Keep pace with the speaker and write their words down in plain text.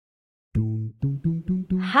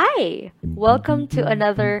Hi, welcome to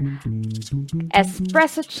another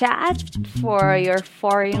espresso chat for your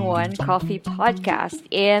 4-in-1 coffee podcast.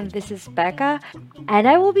 And this is Becca, and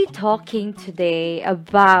I will be talking today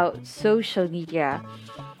about social media.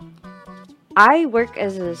 I work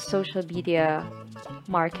as a social media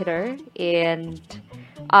marketer, and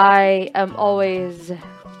I am always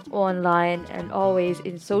online and always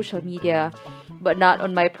in social media, but not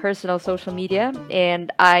on my personal social media.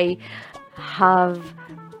 And I have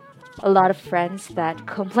a lot of friends that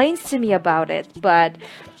complains to me about it, but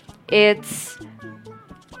it's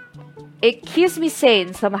it keeps me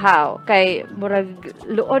sane somehow. Kay murag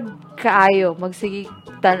luod kaayo magsige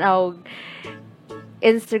tanaw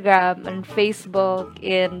Instagram and Facebook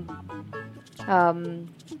and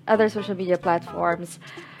other social media platforms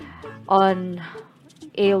on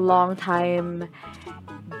a long time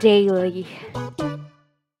daily.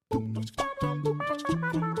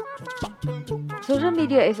 Social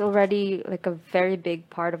media is already like a very big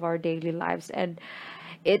part of our daily lives, and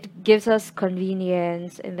it gives us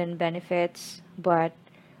convenience and then benefits, but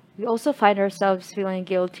we also find ourselves feeling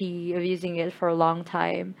guilty of using it for a long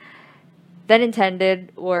time than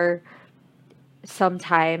intended, or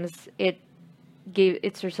sometimes it gave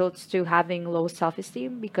its results to having low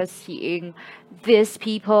self-esteem because seeing these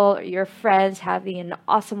people, your friends having an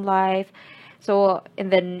awesome life. So,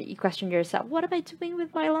 and then you question yourself, what am I doing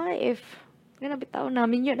with my life? Nga bitaw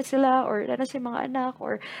namin yun na sila, or na sa mga anak,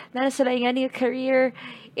 or na sila yung any career,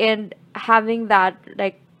 and having that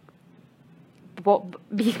like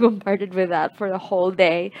being bombarded with that for the whole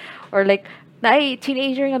day, or like na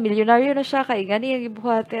teenager nga milyonaryo na siya kay gani yung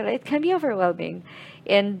gibuhat, it can be overwhelming.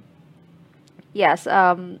 And yes,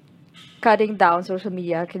 cutting down social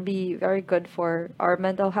media can be very good for our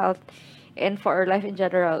mental health and for our life in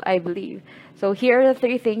general, I believe. So here are the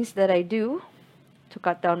three things that I do to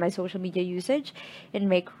cut down my social media usage and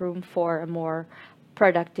make room for a more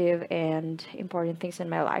productive and important things in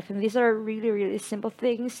my life. And these are really, really simple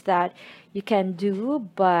things that you can do,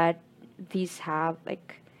 but these have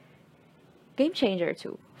like game changer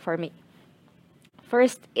too for me.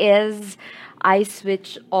 First is I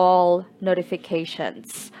switch all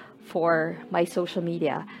notifications for my social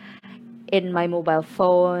media in my mobile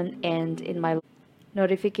phone and in my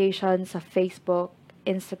notifications of Facebook,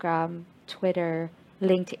 Instagram, Twitter,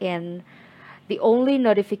 LinkedIn. The only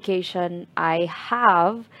notification I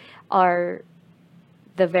have are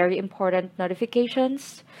the very important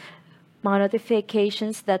notifications, mga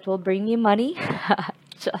notifications that will bring me money.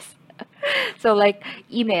 Just so like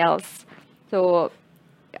emails. So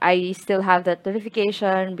I still have that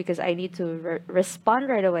notification because I need to respond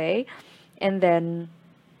right away. And then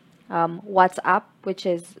WhatsApp, which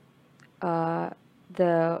is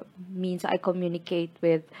the means I communicate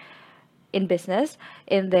with in business.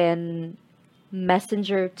 And then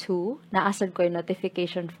Messenger too. Naasad ko yung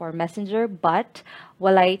notification for Messenger, but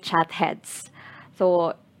walay chat heads.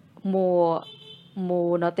 So, mo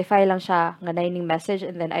notify lang siya nga na ining message,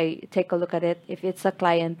 and then I take a look at it. If it's a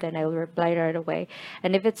client, then I'll reply right away.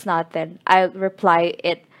 And if it's not, then I'll reply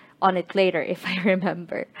it on it later if I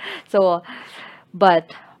remember. So,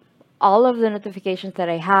 but all of the notifications that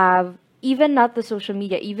I have, even not the social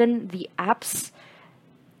media, even the apps,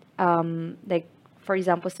 like for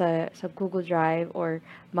example sa Google Drive or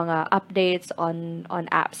mga updates on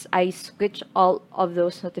apps, I switch all of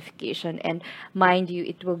those notification, and mind you,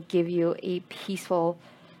 it will give you a peaceful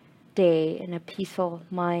day and a peaceful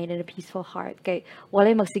mind and a peaceful heart. Kay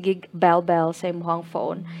walay magsigig bell sa imong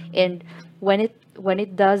phone, and when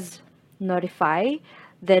it does notify,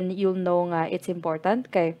 then you'll know nga it's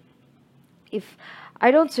important. Kay if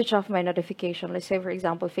I don't switch off my notification, let's say for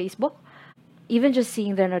example Facebook, even just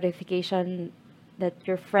seeing the notification that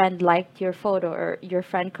your friend liked your photo or your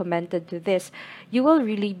friend commented to this, you will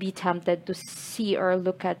really be tempted to see or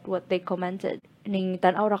look at what they commented. Ning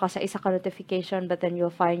tanaw ra ka sa isa ka notification, but then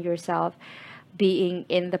you'll find yourself being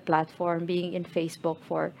in the platform, being in Facebook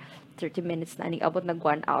for 30 minutes na ning abot nag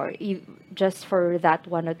 1 hour just for that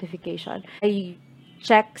one notification. I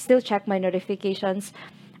still check my notifications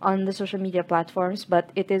on the social media platforms,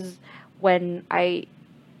 but it is when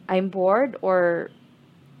I'm bored or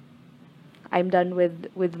I'm done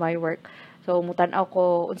with my work. So mutan-aw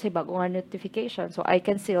ko unsay bago nga notification, so I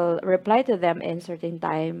can still reply to them in certain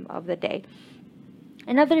time of the day.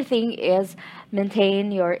 Another thing is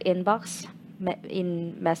maintain your inbox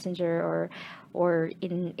in Messenger or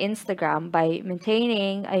in Instagram by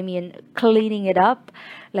maintaining, I mean cleaning it up,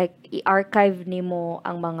 like i-archive nimo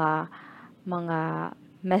ang mga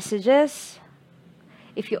messages.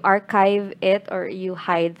 If you archive it or you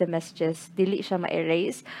hide the messages, dili siya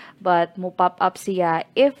ma-erase, but mo pop up siya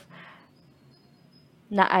if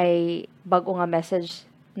na ay bago nga message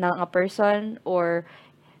ng a person, or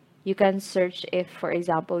you can search if, for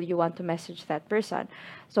example, you want to message that person.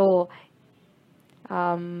 So,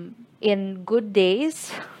 in good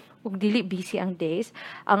days, ug dili busy ang days,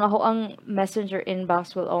 ang ako ang messenger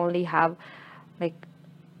inbox will only have like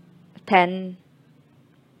 10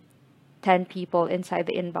 10 people inside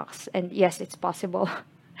the inbox. And yes, it's possible.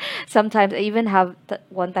 Sometimes I even have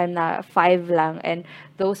one time na five lang, and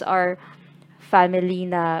those are family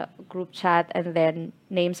na group chat and then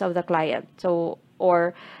names of the client. So,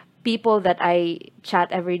 or people that I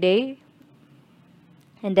chat every day,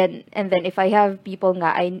 and then if I have people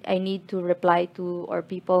nga I need to reply to, or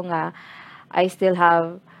people nga I still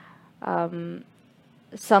have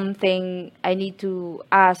something I need to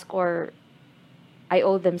ask, or I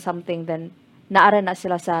owe them something, then naara na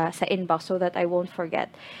sila sa inbox so that I won't forget.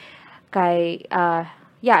 Kay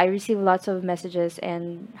yeah, I receive lots of messages,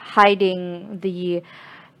 and hiding the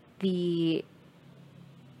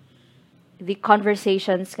the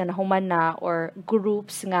conversations nga nahuman na, or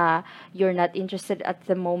groups nga you're not interested at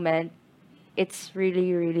the moment, it's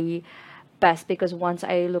really really best, because once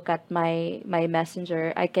I look at my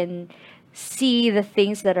messenger, I can see the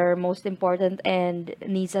things that are most important and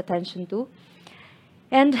needs attention to.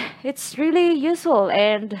 And it's really useful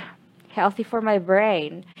and healthy for my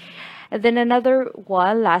brain. And then another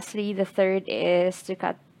one, lastly, the third is to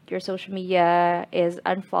cut your social media, is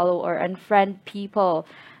unfollow or unfriend people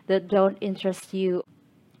that don't interest you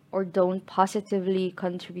or don't positively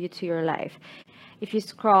contribute to your life. If you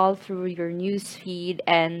scroll through your news feed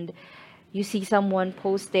and you see someone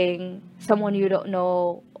posting someone you don't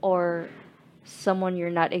know, or someone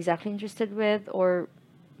you're not exactly interested with, or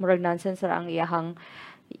murag nonsense ra ang iyahang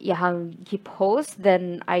he post,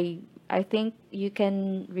 then I think you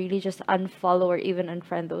can really just unfollow or even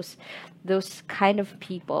unfriend those kind of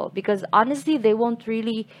people, because honestly they won't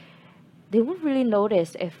really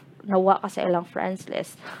notice if nawa ka sa ilang friends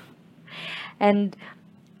list. And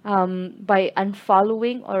by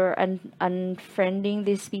unfollowing or unfriending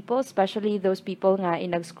these people, especially those people nga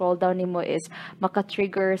inag-scroll down nimo is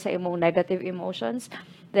maka-trigger sa imong negative emotions,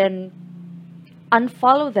 then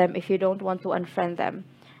unfollow them if you don't want to unfriend them.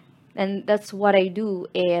 And that's what I do.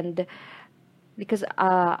 And because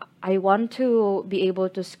I want to be able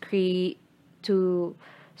to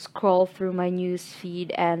scroll through my news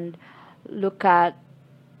feed and look at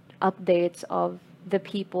updates of the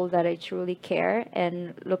people that I truly care,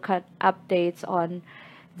 and look at updates on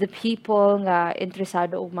the people nga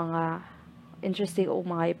interesado og mga interesting og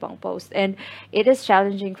mga ipang post. And it is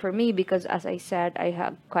challenging for me because, as I said, I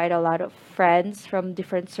have quite a lot of friends from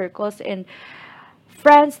different circles, and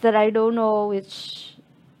friends that I don't know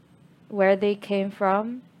where they came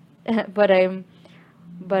from. but I'm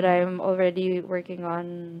already working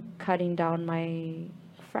on cutting down my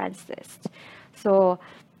friends list. So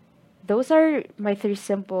those are my three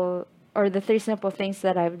simple things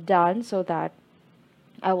that I've done so that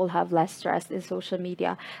I will have less stress in social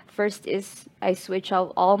media. First is I switch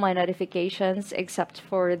out all my notifications except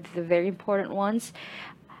for the very important ones.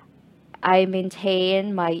 I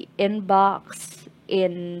maintain my inbox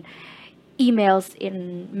in emails,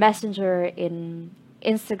 in Messenger, in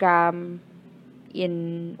Instagram,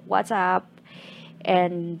 in WhatsApp,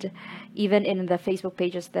 and even in the Facebook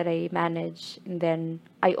pages that I manage. And then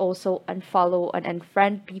I also unfollow and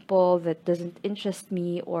unfriend people that doesn't interest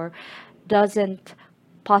me or doesn't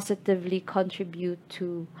positively contribute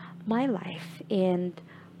to my life. And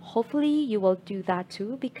hopefully you will do that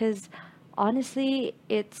too, because honestly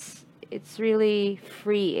it's really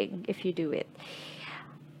freeing if you do it.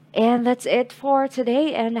 And that's it for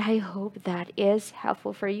today, and I hope that is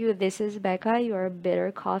helpful for you. This is Becca, your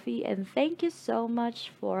bitter coffee, and thank you so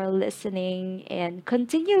much for listening, and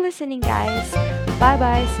continue listening, guys. Bye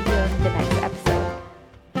bye. See you in the next episode.